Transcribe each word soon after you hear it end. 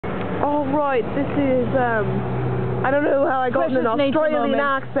All right, this is I don't know how I got an Australian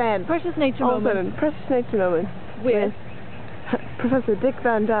accent. Precious nature moment. Precious nature moment. With Professor Dick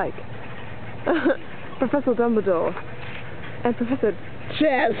Van Dyke, Professor Dumbledore, and Professor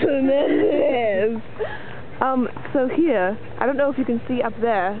Chasness. So here, I don't know if you can see up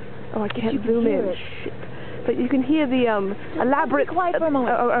there. Oh, I can't zoom in. Shit. But you can hear the elaborate. Be quiet for a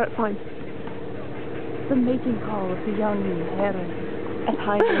moment. Fine. The mating call of the young heron.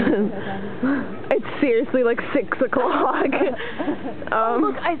 It's seriously like 6 o'clock. Oh,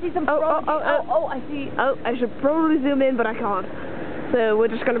 look, I see some frogs. I see. Oh, I should probably zoom in, but I can't. So we're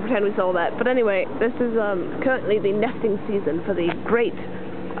just going to pretend we saw that. But anyway, this is currently the nesting season for the great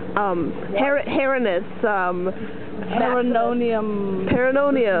Heroness. Herononium.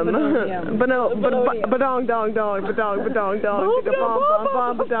 Badong dong dong badong badong dong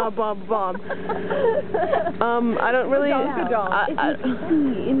bomb bomb bomb bomb. I don't really. If you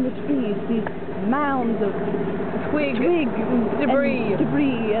see in the trees these mounds of twig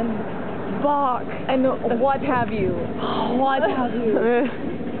debris and bark and what have you.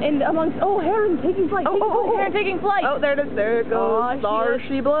 And amongst heron taking flight. Heron taking flight. Oh, there it is. There it goes. There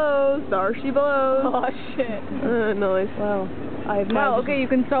she blows. There she blows. Oh shit. Nice. Well, okay, you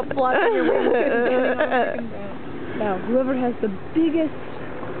can stop flapping your wings. Now, whoever has the biggest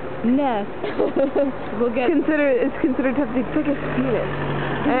nest will get is considered to have the biggest penis.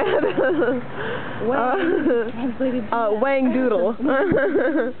 Translated Wang Doodle.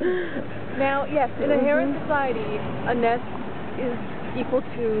 Now, yes, in a heron society, a nest is equal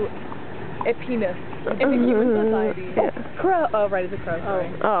to a penis. In a human society. Yeah. Crow. Oh, right, it's a crow. Sorry.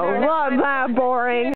 Oh, wasn't that boring?